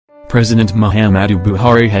President Muhammadu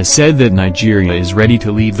Buhari has said that Nigeria is ready to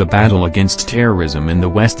lead the battle against terrorism in the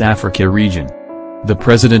West Africa region. The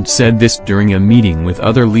president said this during a meeting with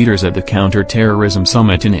other leaders at the counter-terrorism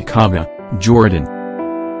summit in Aqaba, Jordan.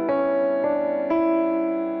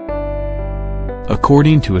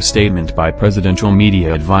 According to a statement by presidential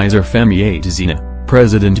media advisor Femi Adesina,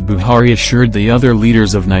 President Buhari assured the other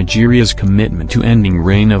leaders of Nigeria's commitment to ending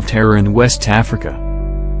reign of terror in West Africa.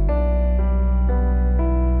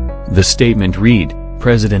 The statement read,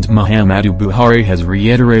 President Muhammadu Buhari has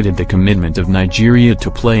reiterated the commitment of Nigeria to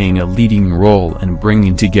playing a leading role and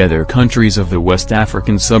bringing together countries of the West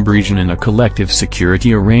African sub-region in a collective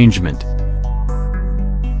security arrangement.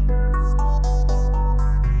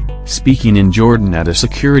 Speaking in Jordan at a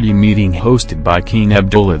security meeting hosted by King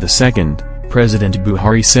Abdullah II, President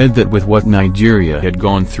Buhari said that with what Nigeria had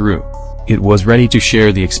gone through, it was ready to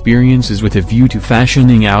share the experiences with a view to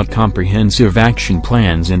fashioning out comprehensive action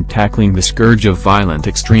plans and tackling the scourge of violent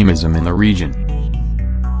extremism in the region.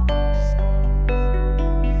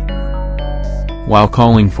 While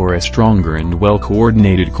calling for a stronger and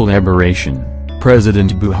well-coordinated collaboration,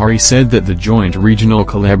 President Buhari said that the joint regional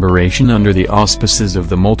collaboration under the auspices of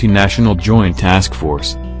the multinational Joint Task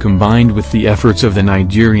Force, combined with the efforts of the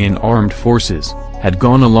Nigerian armed forces, had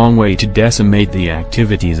gone a long way to decimate the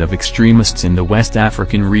activities of extremists in the West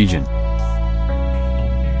African region.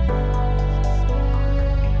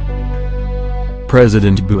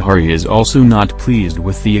 President Buhari is also not pleased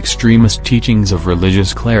with the extremist teachings of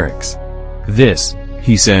religious clerics. This,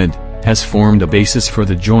 he said, has formed a basis for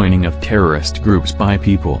the joining of terrorist groups by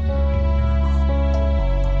people.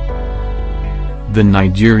 The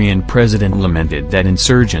Nigerian president lamented that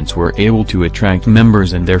insurgents were able to attract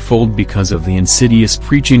members in their fold because of the insidious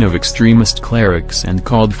preaching of extremist clerics and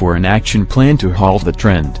called for an action plan to halt the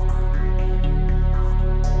trend.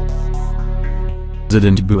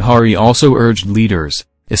 President Buhari also urged leaders,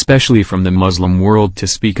 especially from the Muslim world, to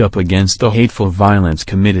speak up against the hateful violence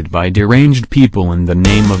committed by deranged people in the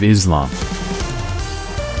name of Islam.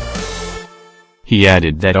 He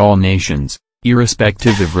added that all nations,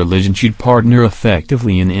 irrespective of religion, should partner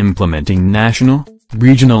effectively in implementing national,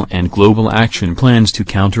 regional and global action plans to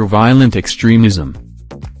counter violent extremism.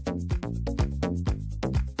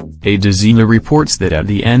 Adesina reports that at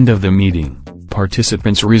the end of the meeting,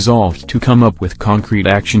 participants resolved to come up with concrete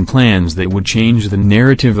action plans that would change the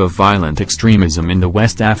narrative of violent extremism in the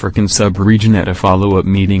West African sub-region at a follow-up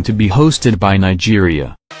meeting to be hosted by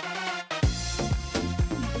Nigeria.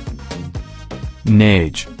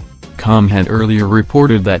 NAJ.com had earlier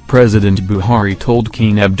reported that President Buhari told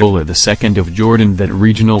King Abdullah II of Jordan that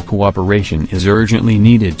regional cooperation is urgently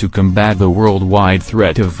needed to combat the worldwide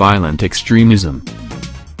threat of violent extremism.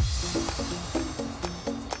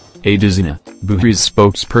 Adesina, Buhari's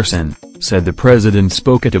spokesperson, said the president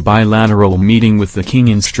spoke at a bilateral meeting with the king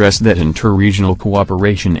and stressed that inter-regional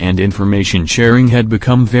cooperation and information sharing had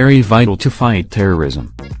become very vital to fight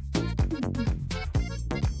terrorism.